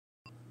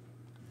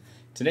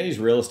Today's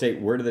real estate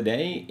word of the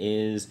day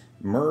is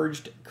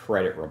merged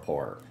credit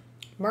report.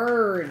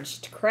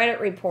 Merged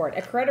credit report.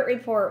 A credit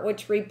report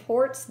which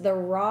reports the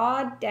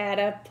raw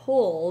data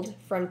pulled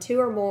from two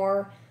or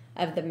more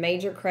of the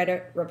major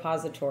credit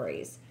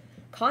repositories.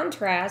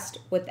 Contrast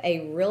with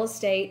a real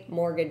estate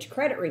mortgage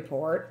credit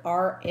report,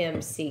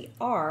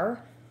 RMCR,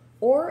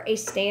 or a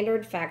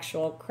standard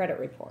factual credit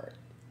report.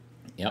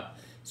 Yep.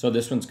 So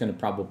this one's going to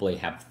probably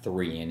have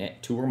 3 in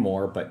it, 2 or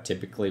more, but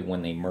typically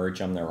when they merge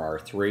them, there are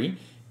 3,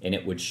 and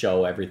it would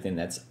show everything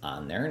that's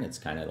on there, and it's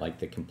kind of like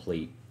the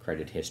complete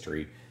credit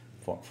history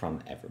from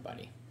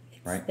everybody,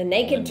 right? The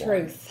naked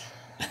truth.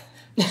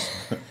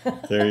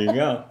 There you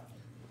go.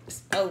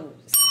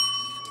 Exposed.